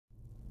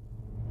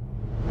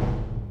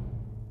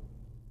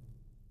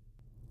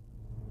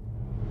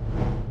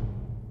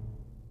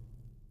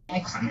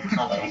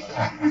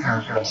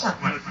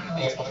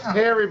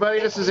Hey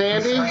everybody, this is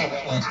Andy,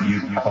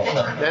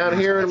 down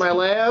here in my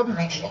lab.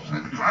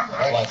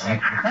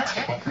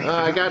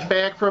 I got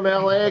back from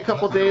LA a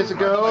couple days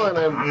ago, and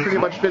I've pretty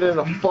much been in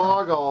a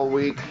fog all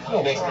week.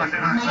 I'm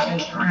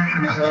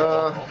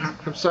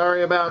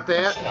sorry about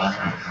that,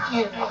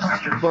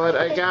 but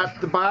I got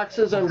the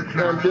boxes.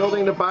 I'm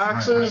building the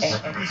boxes,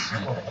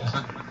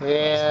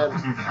 and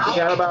we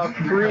got about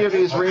 3 of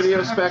these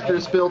radio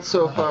Specters built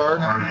so far.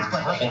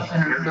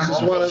 This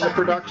is one of the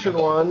production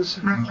ones.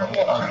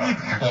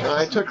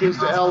 I took these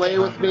to LA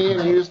with me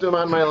and used them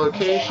on my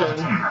location,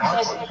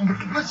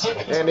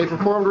 and they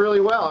performed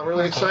really well. I'm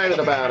really excited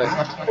about it.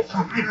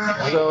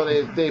 So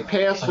they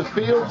passed the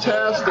field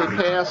test, they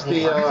passed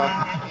the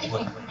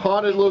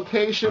haunted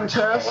location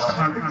test.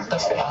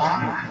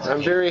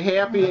 I'm very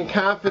happy and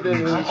confident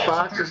in these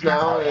boxes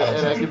now,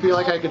 and I feel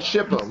like I could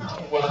ship them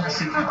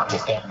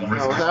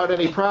without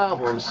any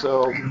problems.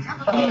 So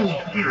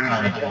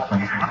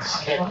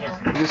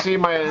you see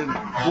my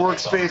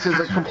workspace is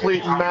a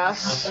complete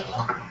mess.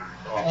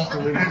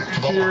 I'm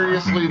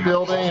furiously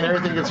building, and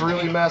everything gets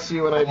really messy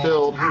when I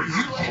build. So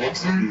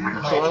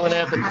I'm going to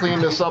have to clean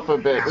this up a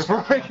bit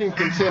before I can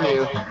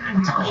continue.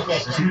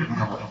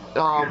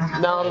 Now,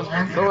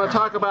 I want to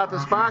talk about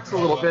this box a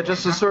little bit,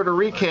 just to sort of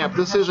recap.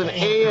 This is an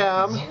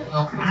AM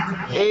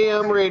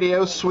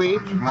radio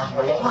sweep,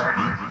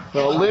 a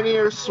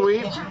linear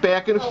sweep,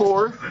 back and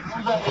forth,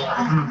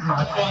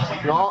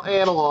 and all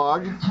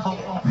analog.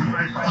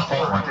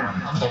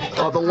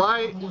 The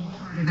light,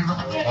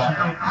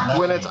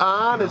 when it's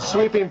on, it's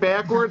sweeping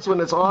backwards. When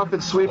it's off,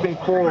 it's sweeping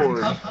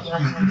forward.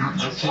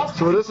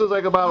 So this is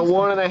like about a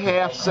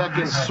 1.5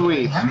 second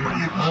sweep.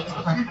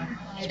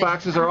 These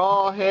boxes are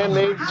all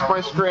handmade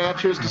by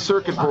scratchers to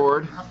circuit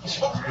board.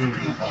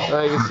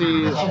 You can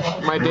see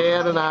my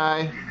dad and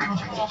I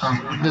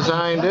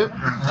designed it,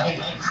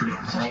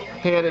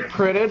 had it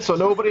printed, so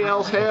nobody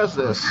else has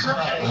this.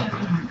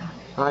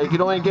 You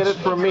can only get it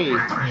from me.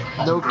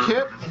 No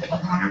kit,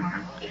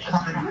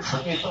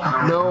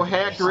 no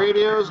hacked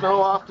radios,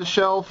 no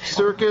off-the-shelf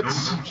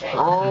circuits,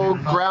 all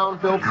ground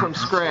built from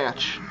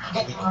scratch.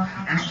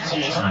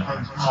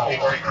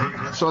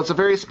 So it's a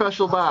very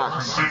special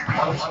box.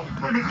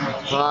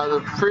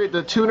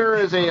 The tuner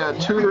is a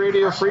tuned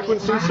radio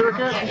frequency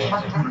circuit.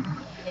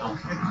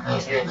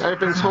 I've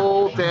been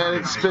told that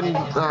it's been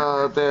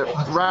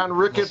that Ron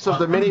Ricketts of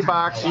the Mini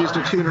Box used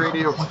a tuned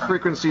radio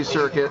frequency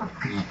circuit.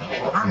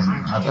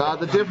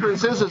 The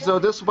difference is though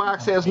this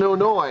box has no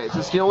noise.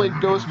 It's the only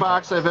ghost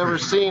box I've ever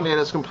seen that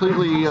is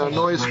completely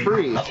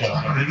noise-free.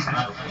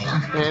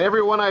 And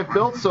every one I've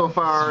built so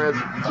far has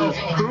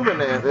proven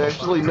that. There's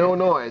actually no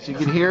noise. You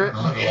can hear it.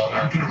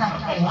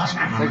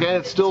 Again,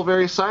 it's still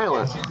very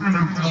silent.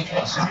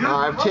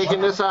 I've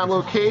taken this on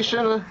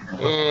location,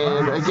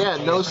 and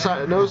again, no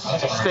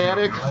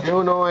static,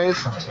 no noise.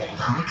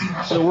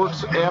 It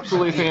works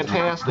absolutely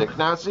fantastic.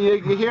 Now, so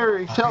you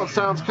can tell it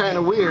sounds kind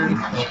of weird.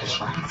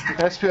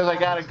 That's because I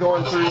got it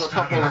going through a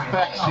couple of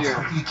effects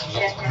here.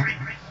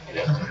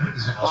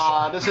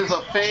 This is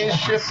a phase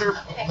shifter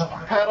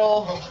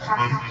pedal.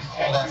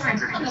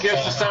 It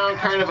gives the sound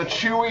kind of a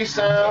chewy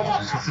sound.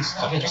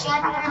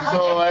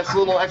 So that's a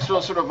little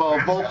extra sort of a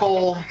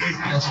vocal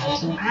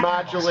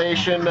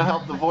modulation to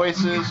help the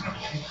voices.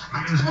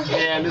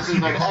 And this is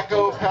an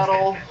echo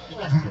pedal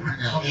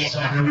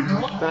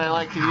that I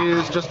like to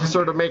use just to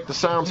sort of make the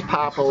sounds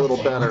pop a little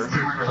better.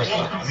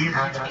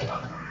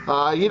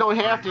 You don't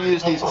have to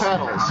use these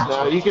pedals.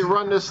 Now, you can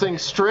run this thing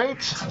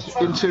straight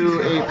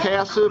into a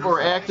passive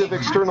or active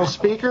external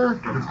speaker,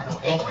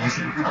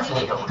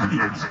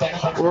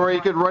 or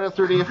you could run it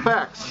through the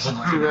effects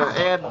to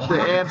add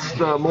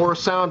more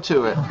sound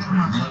to it,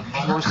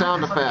 more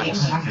sound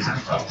effects.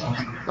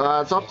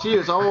 It's up to you.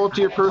 It's all up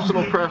to your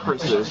personal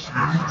preferences.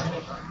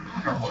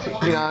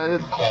 You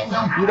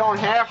don't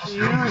have to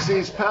use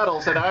these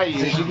pedals that I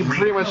use. You can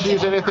pretty much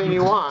use anything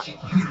you want.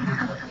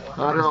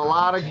 There are a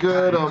lot of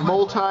good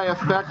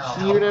multi-effect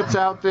units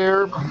out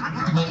there, and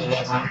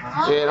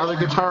other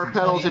guitar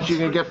pedals that you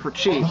can get for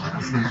cheap.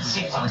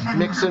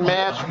 Mix and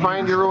match,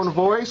 find your own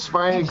voice,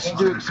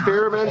 do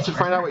experiments, and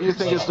find out what you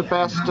think is the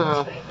best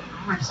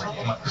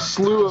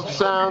slew of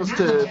sounds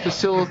to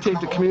facilitate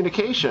the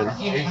communication.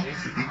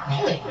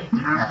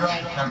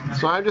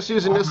 So I'm just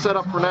using this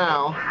setup for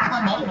now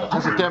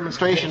as a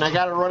demonstration. I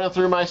got to run it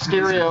through my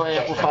stereo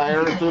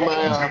amplifier and through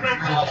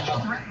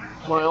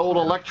my old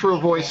Electro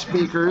Voice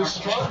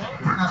speakers.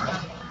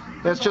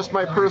 That's just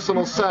my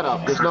personal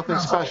setup. There's nothing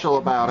special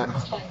about it.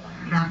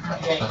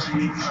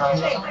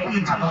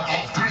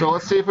 So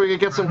let's see if we can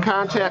get some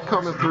contact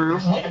coming through.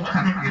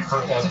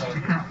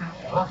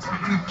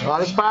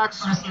 This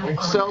box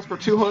sells for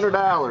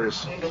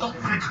 $200.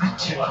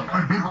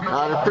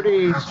 They're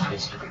pretty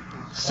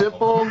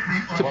simple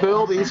to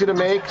build, easy to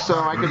make, so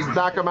I can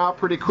knock them out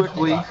pretty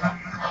quickly.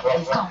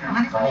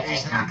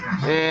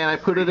 And I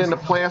put it in a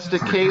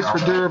plastic case for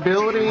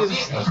durability,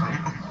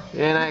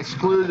 and I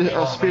exclude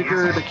a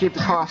speaker to keep the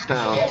cost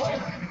down.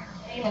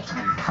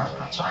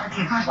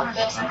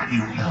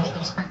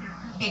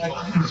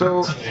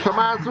 So come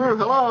on through.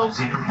 Hello.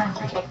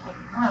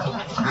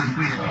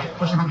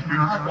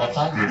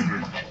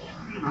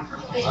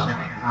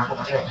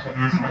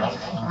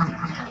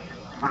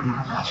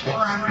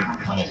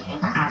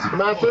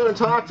 Come on through and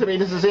talk to me.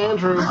 This is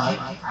Andrew.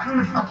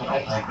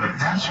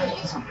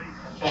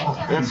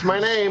 That's my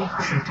name.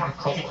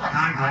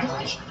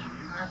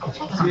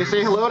 Can you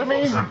say hello to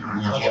me?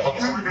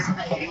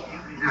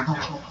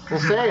 Well,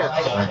 say it.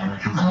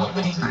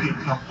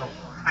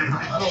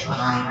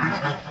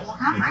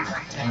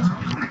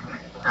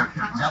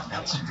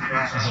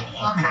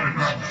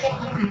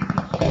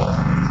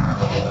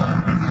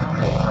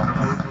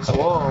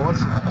 Whoa, what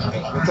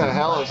the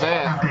hell is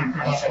that?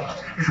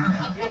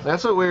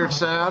 That's a weird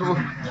sound.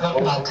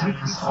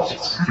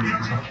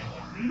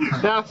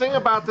 Now, the thing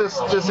about this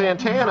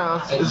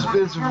antenna is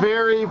it's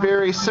very,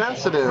 very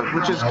sensitive,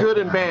 which is good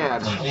and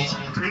bad.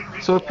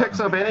 So it picks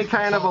up any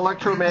kind of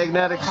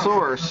electromagnetic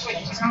source.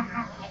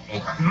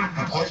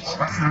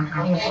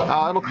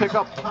 It'll pick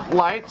up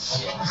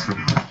lights.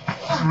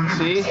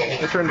 See?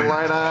 I turned the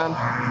light on.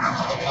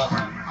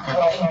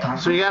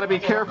 So you got to be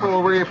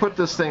careful where you put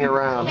this thing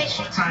around,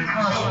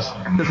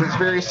 because it's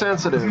very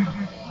sensitive.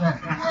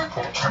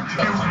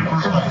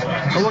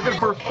 I'm looking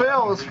for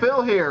Phil. Is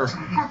Phil here?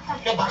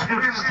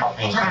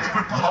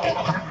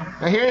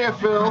 I hear you,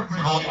 Phil.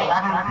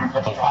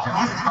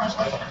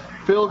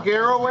 Phil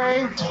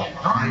Garraway?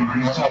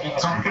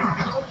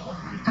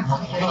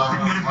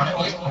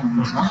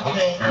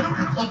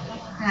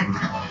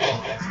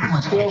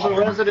 Phil's a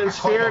resident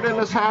spirit in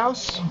this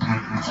house?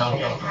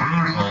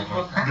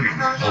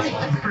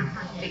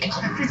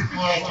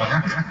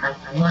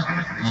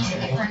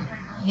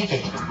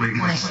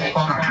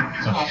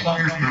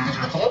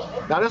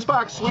 Now this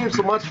box sweeps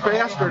much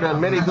faster than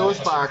many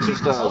ghost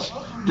boxes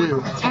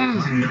do.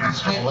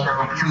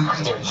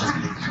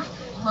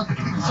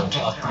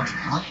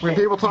 When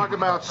people talk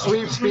about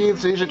sweep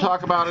speeds, they usually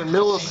talk about in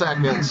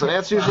milliseconds, and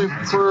that's usually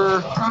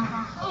per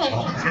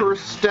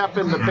step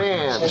in the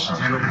band.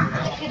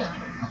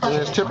 And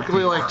there's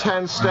typically like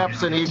 10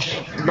 steps in each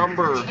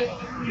number.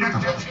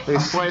 They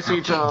slice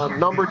each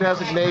number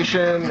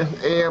designation,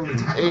 AM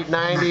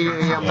 890,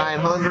 AM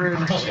 900,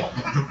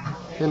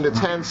 into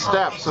 10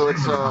 steps, so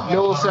it's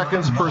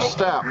milliseconds per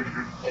step.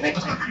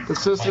 But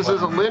since this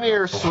is a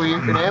linear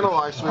sweep, an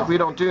analog sweep, we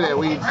don't do that.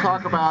 We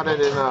talk about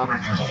it in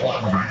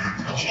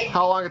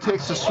how long it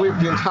takes to sweep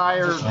the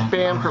entire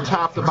band from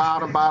top to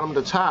bottom, bottom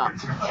to top.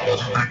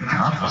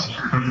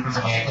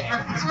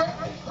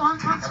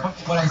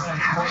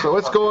 So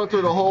it's going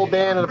through the whole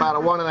band in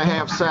about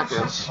 1.5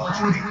 seconds.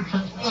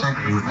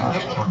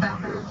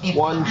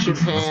 One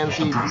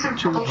chimpanzee,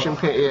 two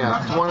chimpanzee,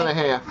 yeah, it's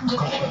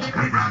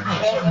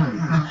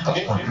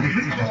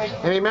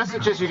 1.5. Any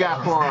messages you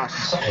got for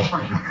us?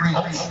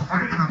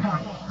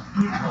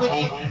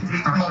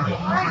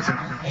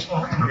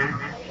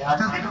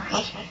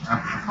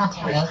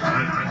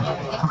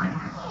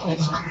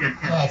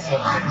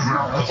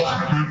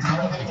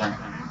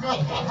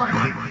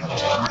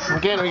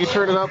 Again, we can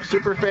turn it up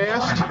super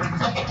fast.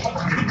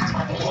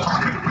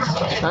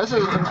 Now, this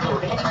is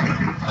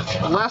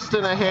less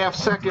than a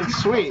half-second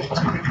sweep.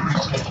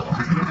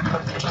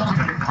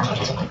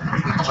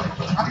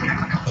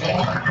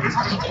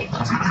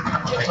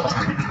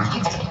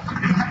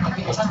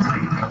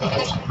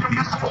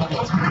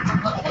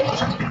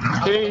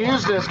 Can you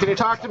use this? Can you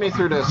talk to me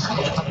through this?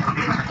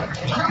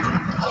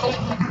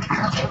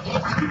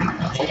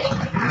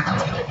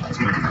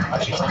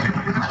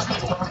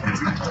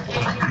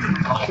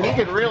 You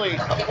can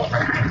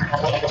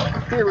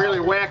really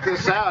whack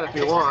this out if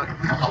you want.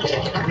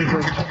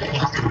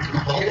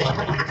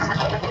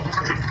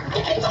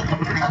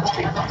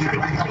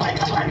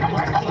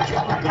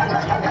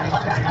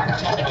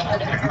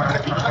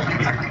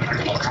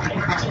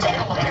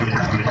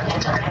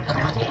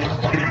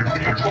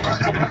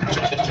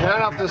 I don't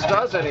know if this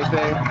does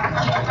anything.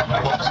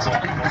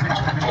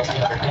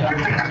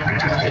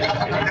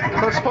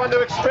 But it's fun to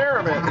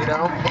experiment, you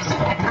know.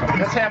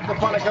 That's half the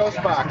fun of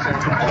ghost boxing.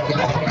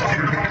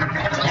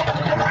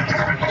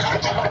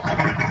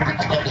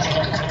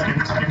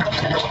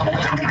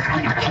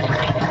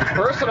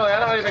 Personally, I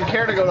don't even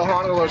care to go to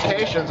haunted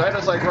locations. I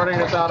just like running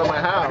this out of my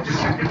house.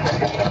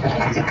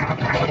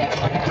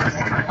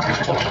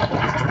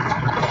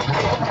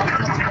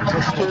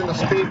 Let's turn the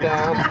speed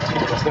down.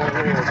 It's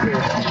down here.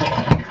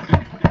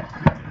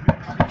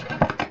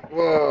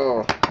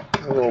 Whoa.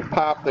 A little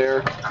pop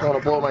there. I want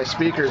to blow my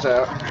speakers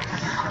out.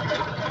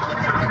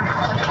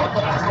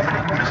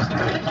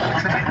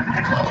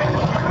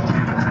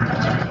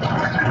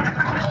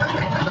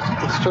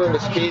 Let's turn the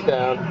speed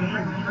down.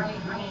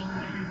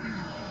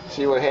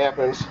 See what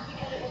happens.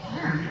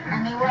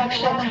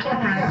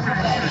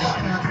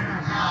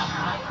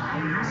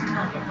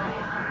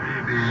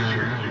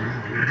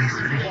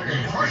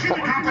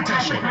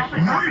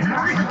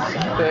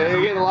 Yeah,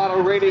 you're getting a lot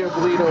of radio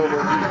bleed over.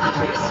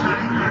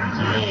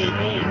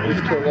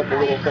 Just turn it up a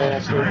little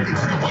faster.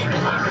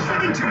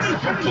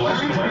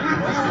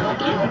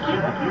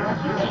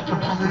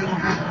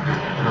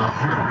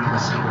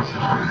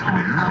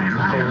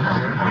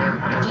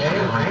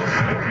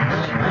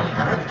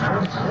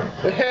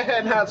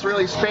 Now it's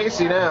really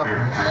spacey now.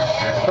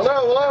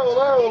 Hello, hello,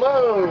 hello,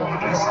 hello.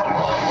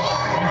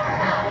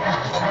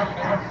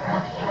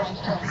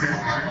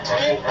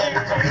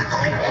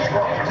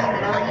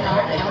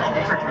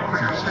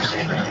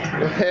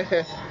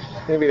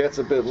 Maybe that's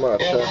a bit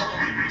much. Let's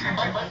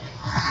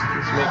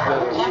make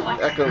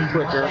the echo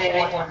quicker.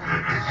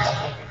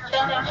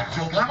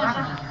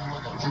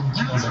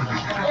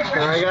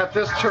 And I got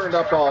this turned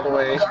up all the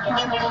way.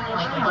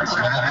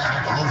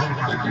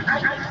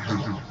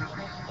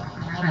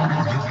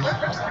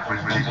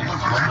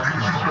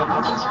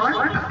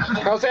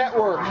 How's that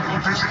work?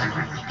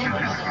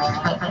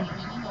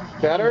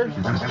 Better?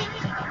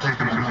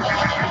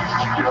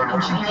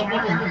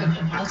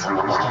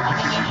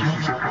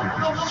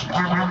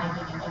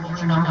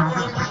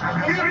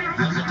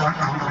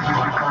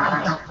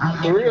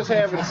 We're just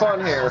having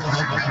fun here.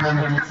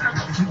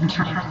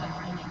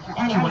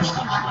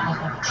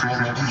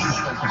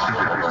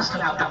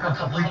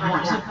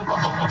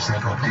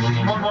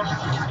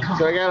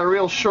 So I got a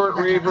real short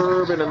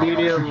reverb and a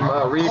medium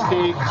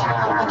repeat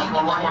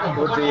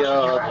with the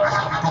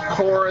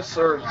chorus,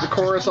 or the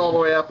chorus all the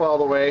way up, all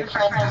the way.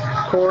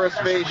 Chorus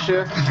phase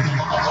shift.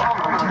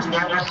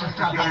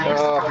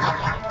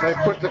 I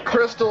put the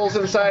crystals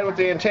inside with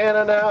the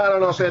antenna now. I don't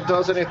know if that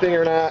does anything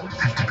or not.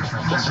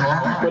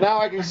 But now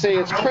I can say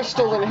it's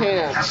crystal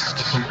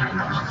enhanced.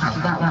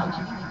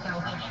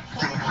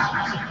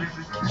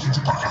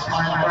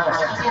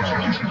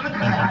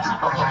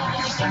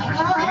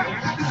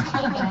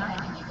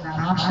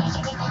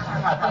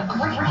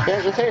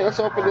 Hey, let's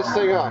open this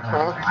thing up,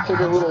 huh? Take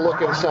a little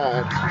look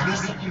inside.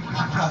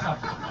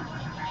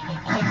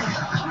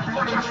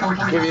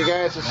 Give you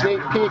guys a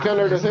sneak peek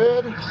under the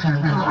hood.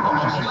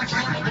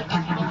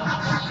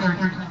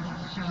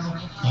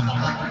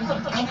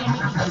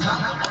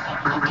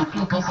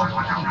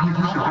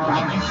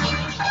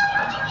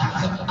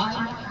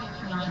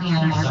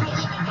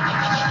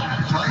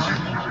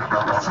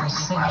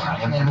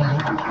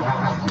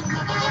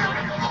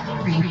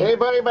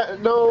 Anybody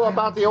know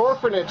about the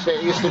orphanage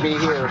that used to be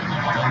here?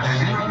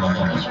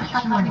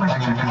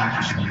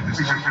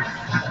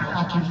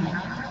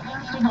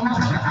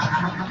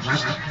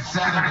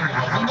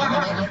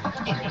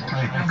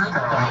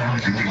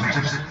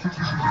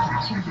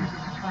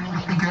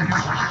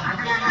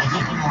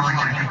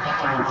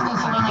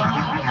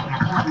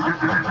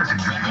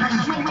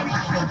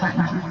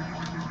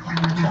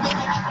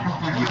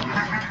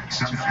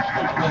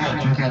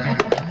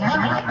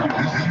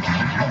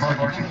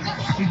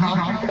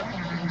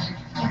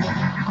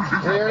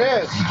 There it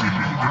is.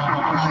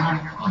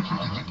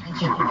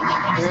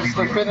 Here's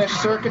the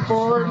finished circuit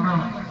board.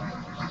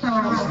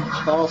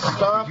 All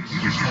stuffed,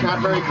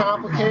 not very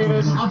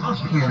complicated.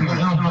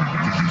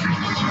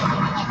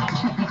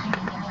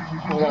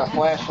 We got a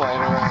flashlight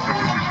around here.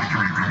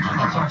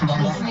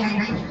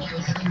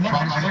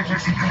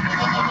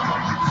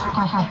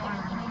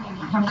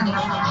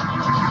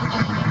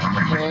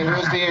 And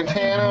here's the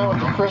antenna with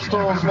the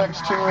crystals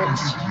next to it.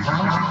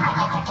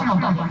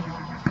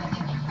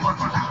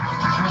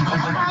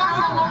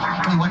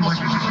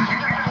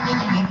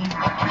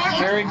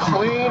 Very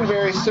clean,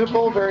 very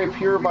simple, very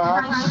pure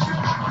box.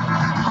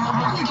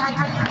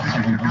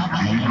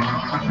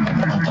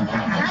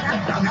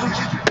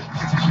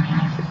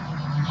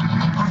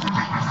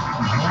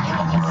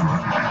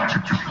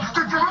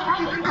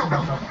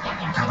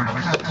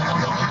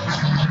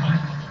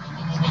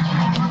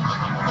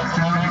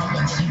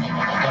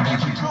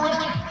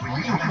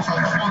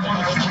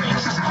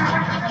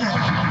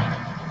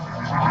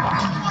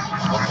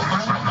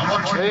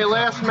 Any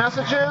last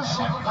messages?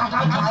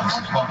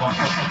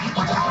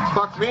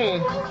 Fuck me.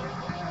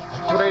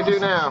 What do I do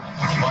now?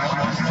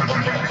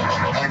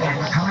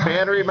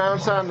 Battery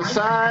mounts on the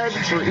side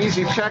for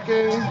easy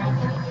checking.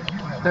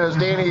 That was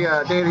Danny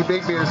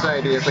Bigbeard's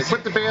idea. It's like,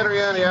 put the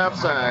battery on the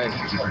outside.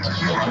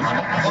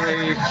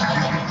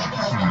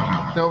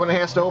 Nobody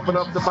has to open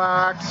up the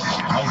box.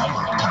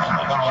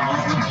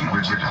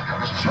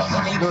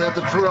 You don't have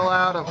to drill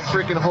out a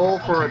freaking hole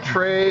for a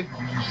tray.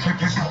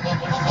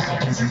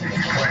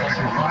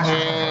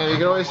 And you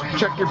can always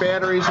check your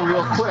batteries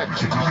real quick.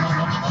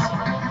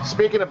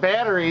 Speaking of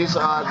batteries,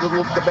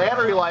 the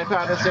battery life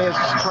on this thing is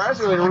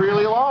surprisingly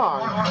really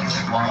long.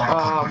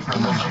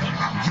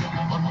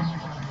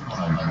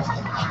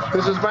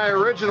 This is my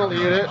original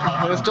unit,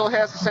 and it still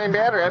has the same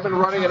battery. I've been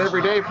running it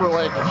every day for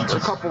like a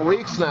couple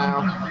weeks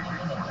now.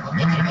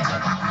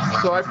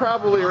 So I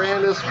probably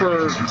ran this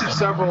for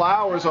several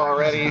hours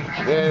already,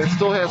 and it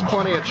still has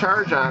plenty of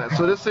charge on it.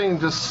 So this thing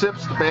just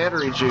sips the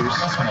battery juice,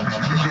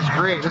 which is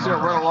great. This is going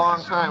to run a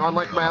long time,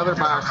 unlike my other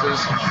boxes.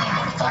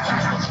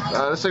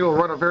 This thing will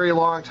run a very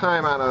long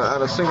time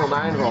on a single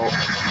 9-volt.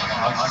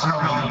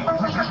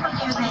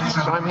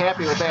 So I'm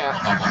happy with that.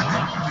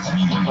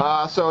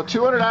 So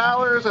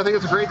 $200, I think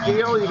it's a great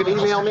deal. You can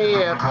email me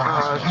at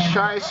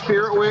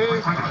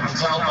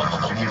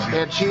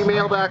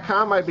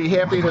shyspiritwave@gmail.com. I'd be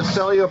happy to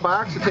sell you a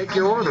box and take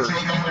your order. Like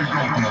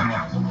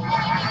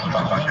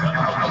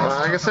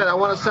I said, I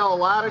want to sell a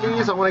lot of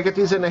these. I want to get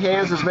these in the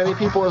hands of as many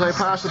people as I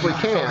possibly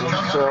can.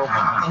 So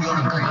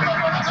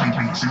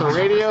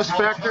Radio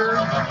Specter.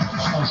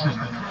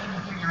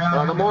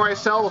 The more I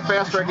sell, the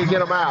faster I can get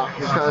them out,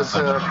 because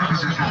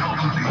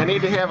I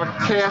need to have a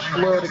cash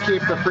flow to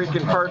keep the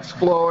freaking parts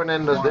flowing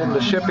and the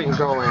shipping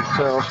going.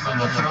 So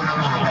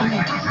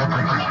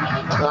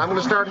I'm going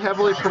to start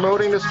heavily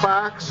promoting this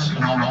box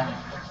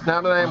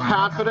now that I'm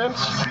confident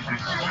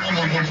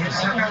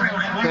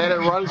that it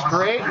runs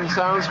great and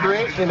sounds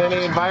great in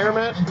any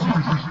environment.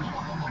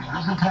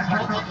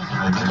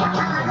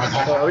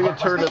 We can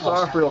turn this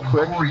off real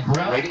quick.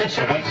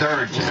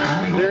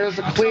 There's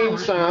a clean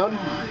sound.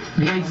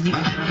 Negative,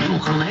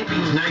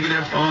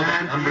 all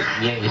that.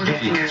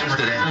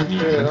 Turn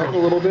it up a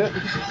little bit.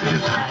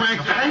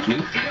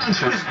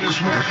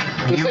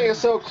 This thing is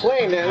so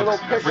clean that it'll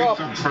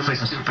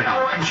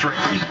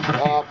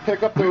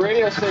pick up the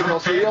radio signal,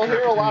 so you'll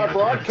hear a lot of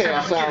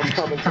broadcast sounds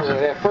coming through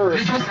it at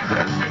first.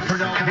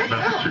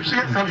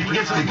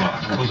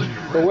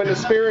 But when the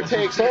spirit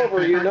takes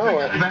over, you know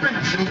it.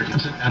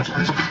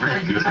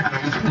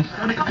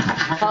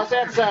 How's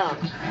that sound?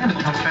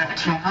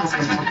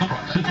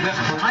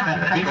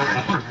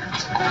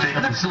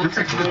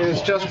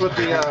 It's just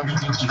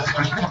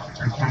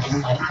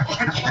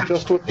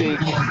with the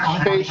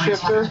phase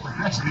shifter.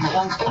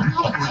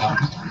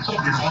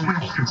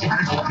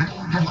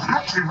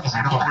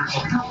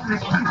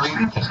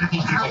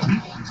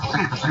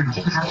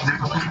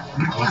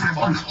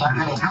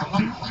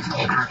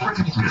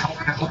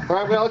 All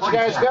right, I'm gonna let you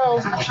guys go.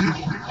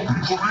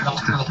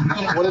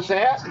 What is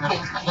that?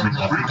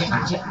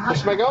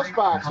 It's my ghost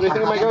box. What do you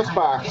think of my ghost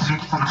box?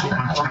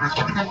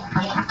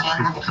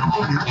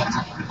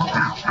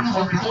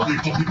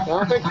 I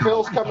don't think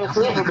Phil's coming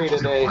through for me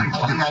today.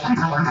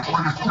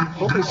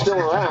 Hope he's still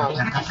around.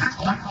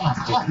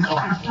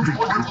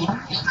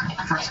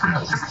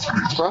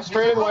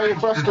 Frustrated? Why are you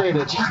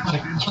frustrated?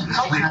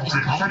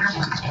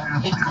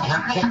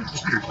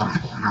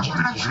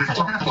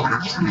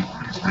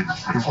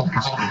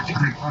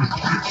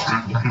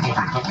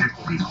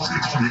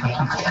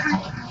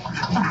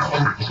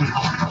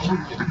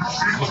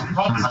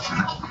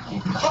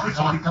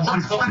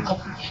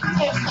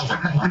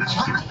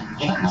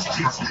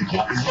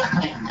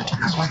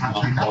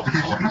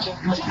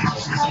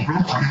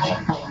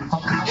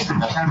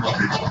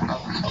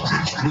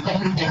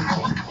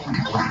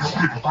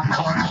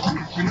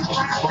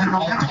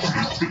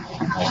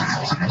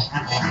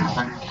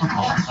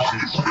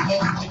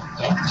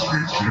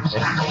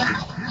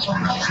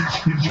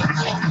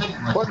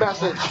 What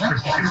message?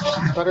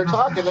 Better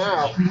talking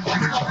now.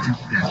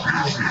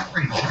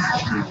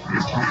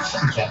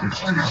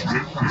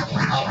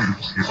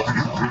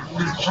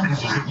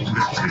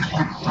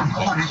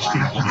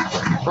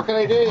 What can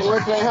I do?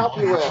 What can I help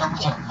you with?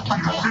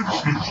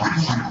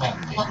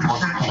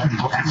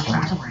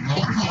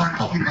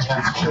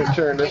 I'm going to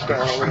turn this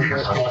down a little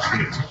bit.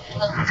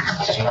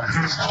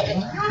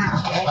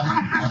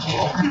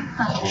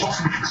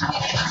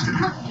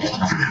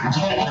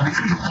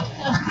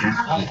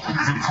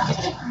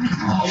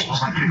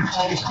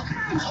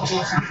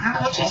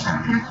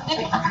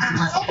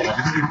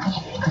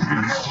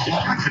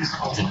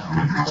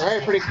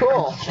 Alright, pretty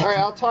cool. Alright,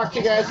 I'll talk to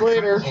you guys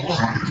later.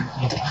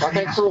 Well,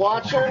 thanks for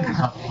watching.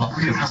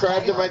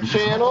 Subscribe to my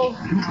channel.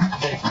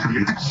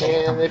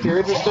 And if you're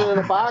interested in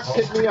a box,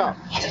 hit me up.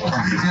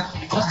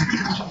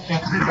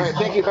 Alright,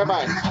 thank you.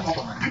 Bye-bye.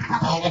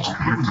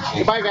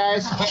 Goodbye,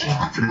 guys.